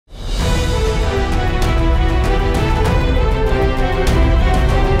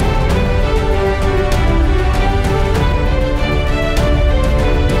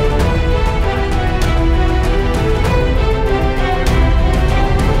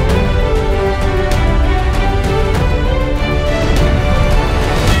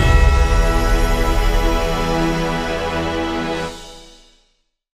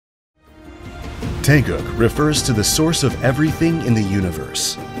Taegeuk refers to the source of everything in the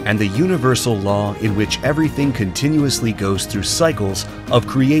universe, and the universal law in which everything continuously goes through cycles of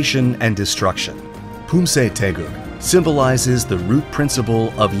creation and destruction. POOMSAE Taegeuk symbolizes the root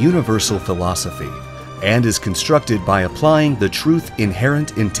principle of universal philosophy and is constructed by applying the truth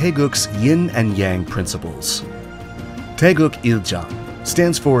inherent in Taegeuk's yin and yang principles. Taegeuk Iljang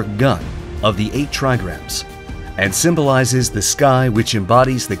stands for gun of the 8 trigrams and symbolizes the sky, which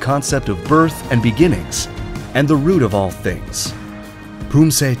embodies the concept of birth and beginnings and the root of all things.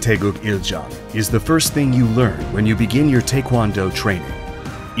 POOMSAE Taegeuk Iljang is the first thing you learn when you begin your Taekwondo training.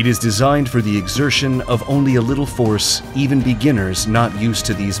 It is designed for the exertion of only a little force. Even beginners not used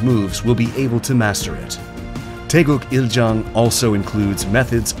to these moves will be able to master it. Taegeuk Iljang also includes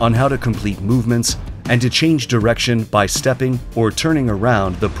methods on how to complete movements and to change direction by stepping or turning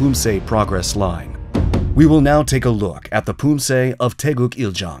around the POOMSAE progress line. We will now take a look at the POOMSAE of Taegeuk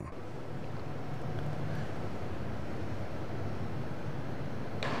Iljang.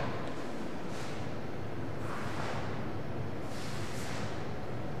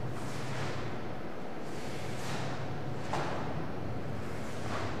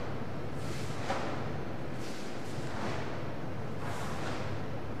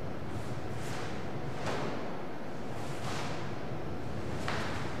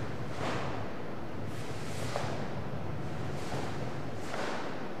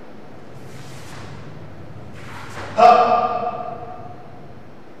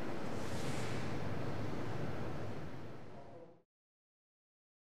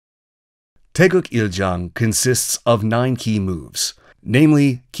 Taegeuk Iljang consists of 9 key moves,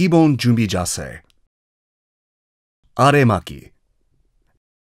 namely 기본 준비 자세, 아래막기,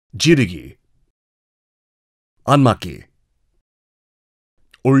 지르기, 안막기,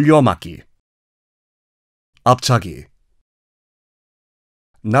 올려막기, 앞차기,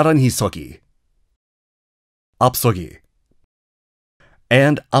 나란히 서기, 앞서기,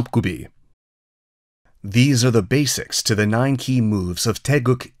 and 앞구비. These are the basics to the 9 key moves of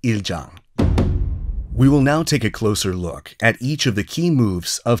Taegeuk Iljang. We will now take a closer look at each of the key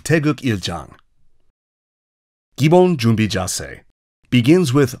moves of Taegeuk Iljang. 기본 준비 자세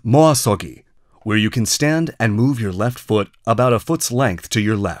begins with 모아서기, where you can stand and move your left foot about a foot's length to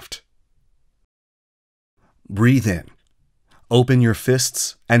your left. Breathe in. Open your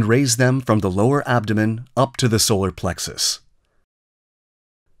fists and raise them from the lower abdomen up to the solar plexus.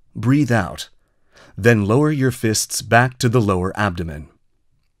 Breathe out. Then lower your fists back to the lower abdomen.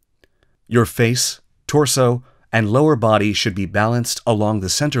 Your face, torso, and lower body should be balanced along the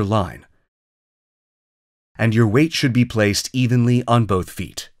center line, and your weight should be placed evenly on both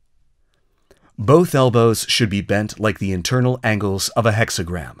feet. Both elbows should be bent like the internal angles of a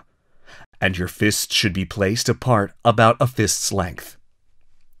hexagram, and your fists should be placed apart about a fist's length.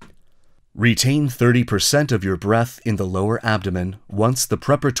 Retain 30% of your breath in the lower abdomen once the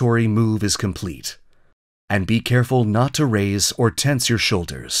preparatory move is complete, and be careful not to raise or tense your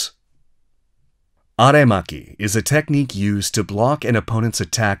shoulders. 아래막기 is a technique used to block an opponent's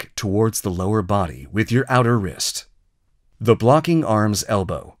attack towards the lower body with your outer wrist. The blocking arm's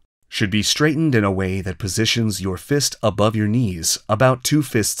elbow should be straightened in a way that positions your fist above your knees about 2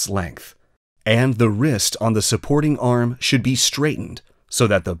 fists' length, and the wrist on the supporting arm should be straightened so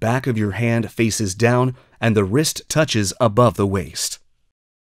that the back of your hand faces down and the wrist touches above the waist.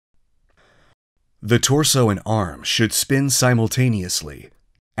 The torso and arm should spin simultaneously,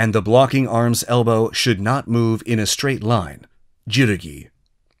 and the blocking arm's elbow should not move in a straight line, 지르기.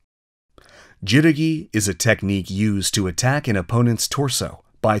 지르기 is a technique used to attack an opponent's torso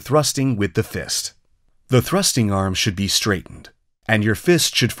by thrusting with the fist. The thrusting arm should be straightened, and your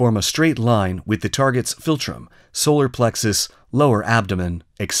fist should form a straight line with the target's philtrum, solar plexus, lower abdomen,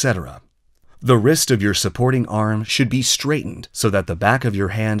 etc. The wrist of your supporting arm should be straightened so that the back of your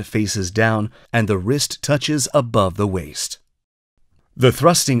hand faces down and the wrist touches above the waist. The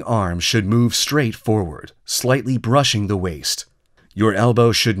thrusting arm should move straight forward, slightly brushing the waist. Your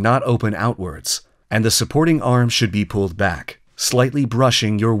elbow should not open outwards, and the supporting arm should be pulled back, slightly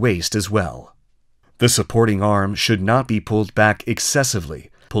brushing your waist as well. The supporting arm should not be pulled back excessively,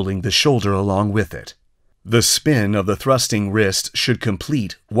 pulling the shoulder along with it. The spin of the thrusting wrist should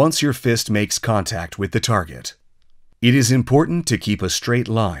complete once your fist makes contact with the target. It is important to keep a straight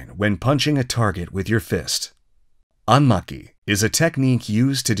line when punching a target with your fist. 안막기 is a technique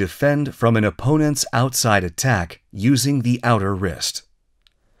used to defend from an opponent's outside attack using the outer wrist.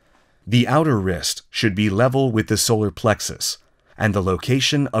 The outer wrist should be level with the solar plexus, and the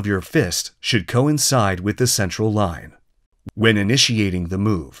location of your fist should coincide with the central line. When initiating the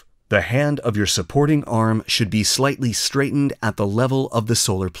move, the hand of your supporting arm should be slightly straightened at the level of the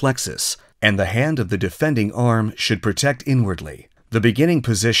solar plexus, and the hand of the defending arm should protect inwardly. The beginning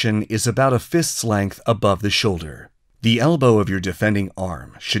position is about a fist's length above the shoulder. The elbow of your defending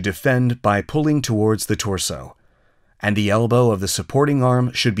arm should defend by pulling towards the torso, and the elbow of the supporting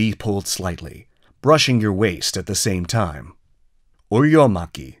arm should be pulled slightly, brushing your waist at the same time.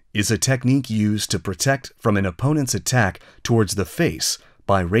 Oryomaki is a technique used to protect from an opponent's attack towards the face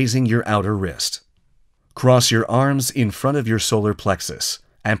by raising your outer wrist. Cross your arms in front of your solar plexus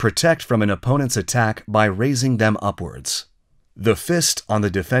and protect from an opponent's attack by raising them upwards. The fist on the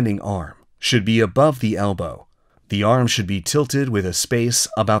defending arm should be above the elbow. The arm should be tilted with a space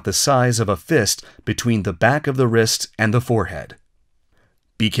about the size of a fist between the back of the wrist and the forehead.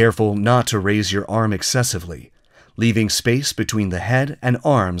 Be careful not to raise your arm excessively, leaving space between the head and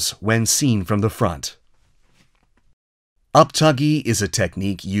arms when seen from the front. Uptuggy is a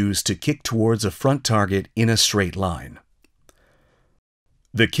technique used to kick towards a front target in a straight line.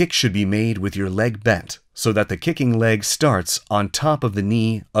 The kick should be made with your leg bent so that the kicking leg starts on top of the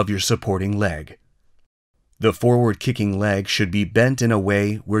knee of your supporting leg. The forward kicking leg should be bent in a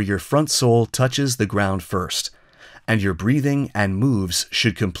way where your front sole touches the ground first, and your breathing and moves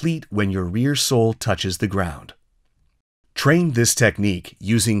should complete when your rear sole touches the ground. Train this technique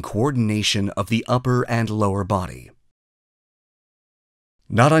using coordination of the upper and lower body.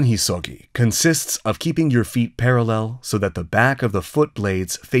 Naranhisogi consists of keeping your feet parallel so that the back of the foot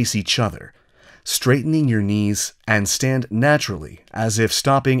blades face each other, straightening your knees, and stand naturally as if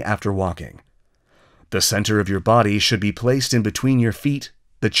stopping after walking. The center of your body should be placed in between your feet,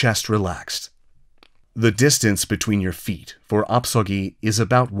 the chest relaxed. The distance between your feet for apsogi is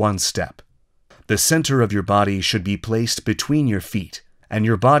about 1 step. The center of your body should be placed between your feet, and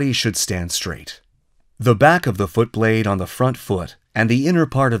your body should stand straight. The back of the foot blade on the front foot and the inner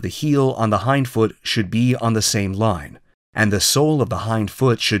part of the heel on the hind foot should be on the same line, and the sole of the hind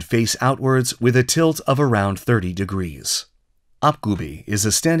foot should face outwards with a tilt of around 30 degrees. Apgubi is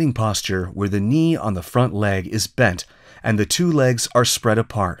a standing posture where the knee on the front leg is bent and the two legs are spread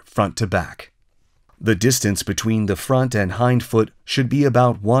apart front to back. The distance between the front and hind foot should be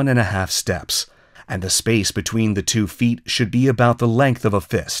about 1.5 steps, and the space between the 2 feet should be about the length of a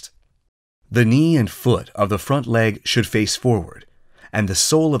fist. The knee and foot of the front leg should face forward, and the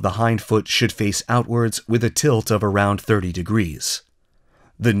sole of the hind foot should face outwards with a tilt of around 30 degrees.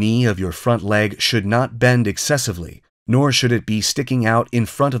 The knee of your front leg should not bend excessively, nor should it be sticking out in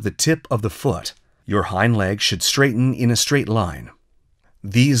front of the tip of the foot. Your hind leg should straighten in a straight line.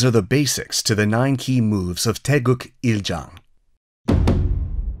 These are the basics to the 9 key moves of Taegeuk Iljang.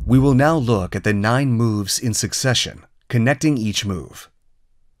 We will now look at the 9 moves in succession, connecting each move.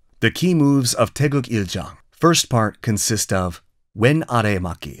 The key moves of Taegeuk Iljang. First part consists of wen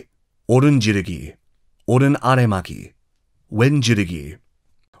aremaki, oren jirugi, oren aremaki, wen jirugi,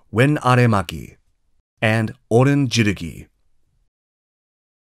 wen aremaki, and oren jirugi.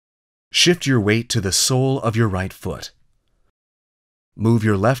 Shift your weight to the sole of your right foot. Move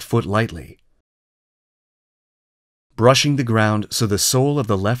your left foot lightly, brushing the ground so the sole of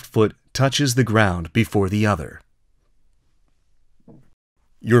the left foot touches the ground before the other.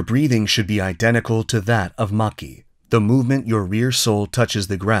 Your breathing should be identical to that of maki, the movement your rear sole touches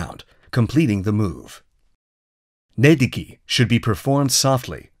the ground, completing the move. Nediki should be performed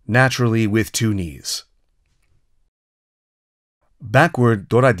softly, naturally with 2 knees. Backward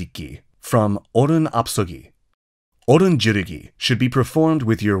doradiki from oren apsogi. Oren jirugi should be performed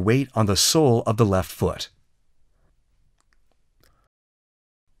with your weight on the sole of the left foot.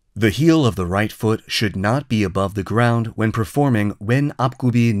 The heel of the right foot should not be above the ground when performing wen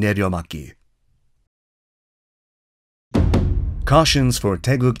apgubi neryomaki. Cautions for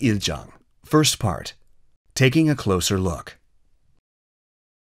Taegeuk Iljang. First part. Taking a closer look.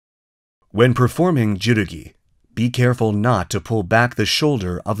 When performing jirugi, be careful not to pull back the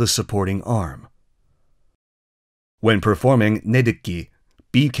shoulder of the supporting arm. When performing nediki,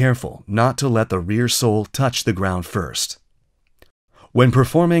 be careful not to let the rear sole touch the ground first. When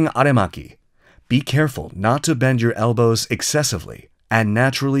performing aremaki, be careful not to bend your elbows excessively and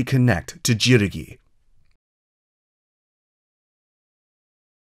naturally connect to jirugi.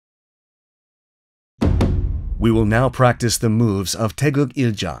 We will now practice the moves of Taegeuk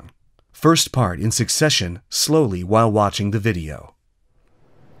Iljang. First part in succession, slowly while watching the video.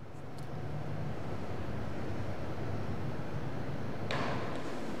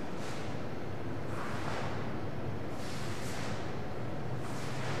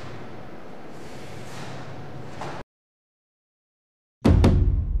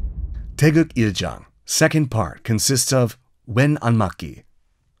 Taegeuk Iljang. Second part consists of wen anmaki,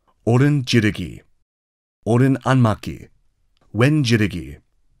 oren jirugi, oren anmaki, wen jirugi,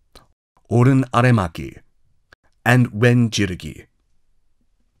 오른 아래막기, and wen jirugi.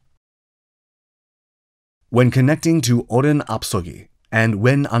 When connecting to oren apsogi and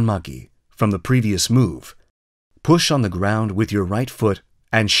wen anmaki from the previous move, push on the ground with your right foot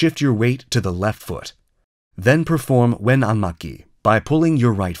and shift your weight to the left foot. Then perform wen anmaki by pulling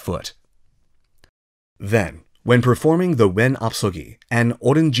your right foot. Then, when performing the wen apsogi and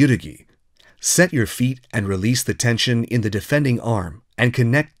oren jirugi, set your feet and release the tension in the defending arm and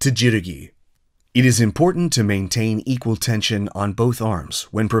connect to jirugi. It is important to maintain equal tension on both arms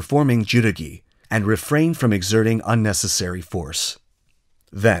when performing jirugi and refrain from exerting unnecessary force.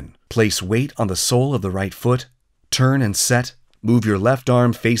 Then, place weight on the sole of the right foot, turn and set, move your left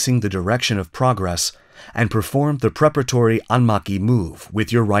arm facing the direction of progress, and perform the preparatory anmaki move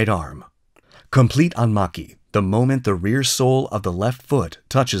with your right arm. Complete anmaki the moment the rear sole of the left foot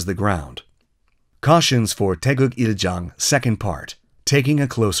touches the ground. Cautions for Taegeuk iljang second part, taking a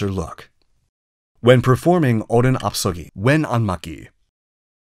closer look. When performing oren apsogi, wen anmaki,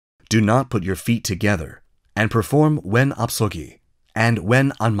 do not put your feet together and perform wen apsogi and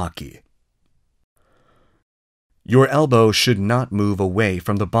wen anmaki. Your elbow should not move away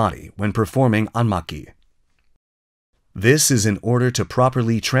from the body when performing anmaki. This is in order to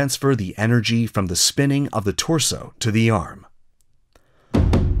properly transfer the energy from the spinning of the torso to the arm.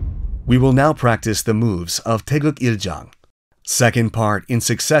 We will now practice the moves of Taegeuk iljang, second part in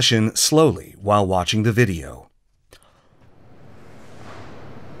succession slowly while watching the video.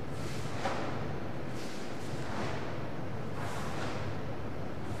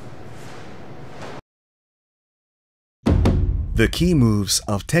 The key moves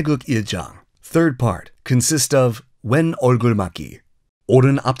of Taegeuk iljang, third part, consist of wen 얼굴막기,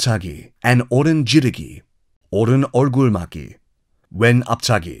 오른 앞차기, and 오른 지르기, 오른 얼굴막기, wen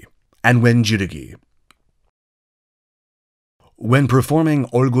앞차기, and wen jirugi. When performing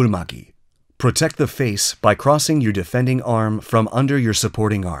얼굴막기, protect the face by crossing your defending arm from under your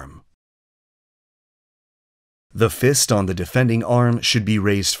supporting arm. The fist on the defending arm should be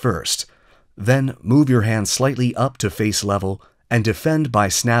raised first. Then move your hand slightly up to face level and defend by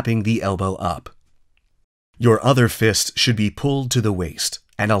snapping the elbow up. Your other fist should be pulled to the waist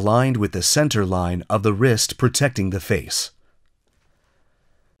and aligned with the center line of the wrist protecting the face.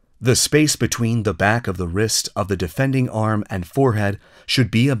 The space between the back of the wrist of the defending arm and forehead should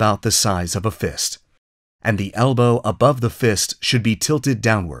be about the size of a fist, and the elbow above the fist should be tilted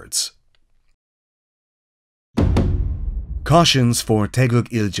downwards. Cautions for Taegeuk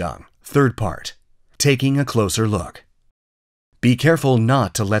iljang, third part, taking a closer look. Be careful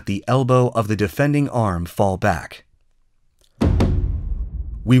not to let the elbow of the defending arm fall back.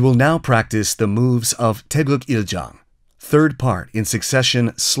 We will now practice the moves of Taegeuk iljang, third part in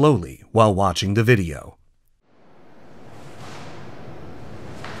succession slowly while watching the video.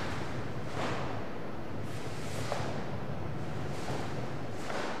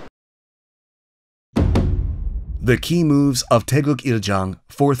 The key moves of Taegeuk iljang,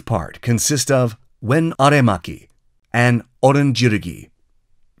 fourth part, consist of wen 아래막기 and 오른 지르기.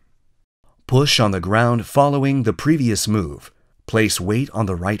 Push on the ground following the previous move. Place weight on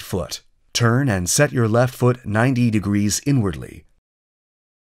the right foot. Turn and set your left foot 90 degrees inwardly.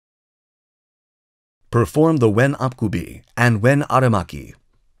 Perform the wen 앞구비 and wen 아래막기.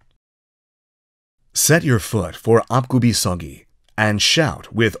 Set your foot for 앞구비 서기 and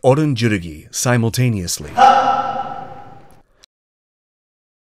shout with 오른 지르기 simultaneously.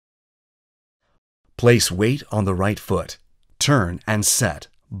 Place weight on the right foot. Turn and set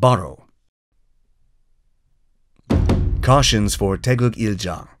바로. Cautions for Taegeuk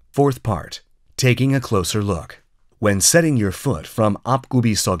iljang, fourth part, taking a closer look. When setting your foot from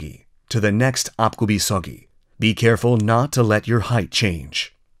앞구비 서기 to the next 앞구비 서기, be careful not to let your height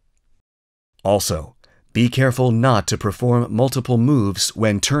change. Also, be careful not to perform multiple moves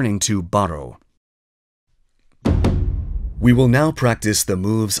when turning to 바로. We will now practice the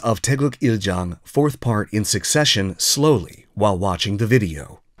moves of Taegeuk iljang, fourth part in succession slowly while watching the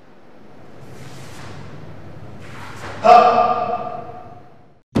video.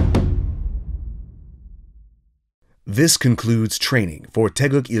 This concludes training for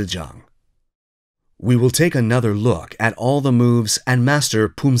Taegeuk iljang. We will take another look at all the moves and master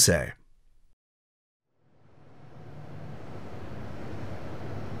POOMSAE.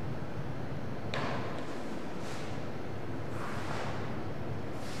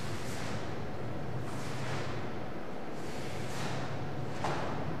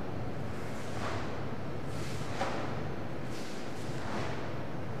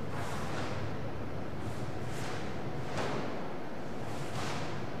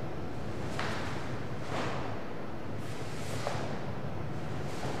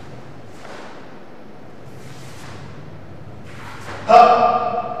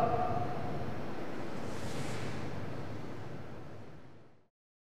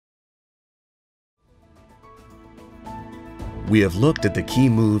 we have looked at the key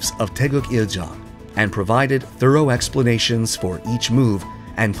moves of Taegeuk Iljang and provided thorough explanations for each move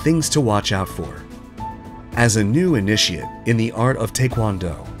and things to watch out for. As a new initiate in the art of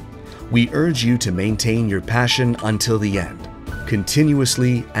Taekwondo, we urge you to maintain your passion until the end,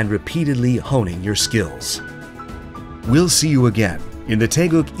 continuously and repeatedly honing your skills. We'll see you again in the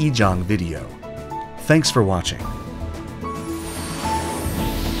Taegeuk Iljang video. Thanks for watching.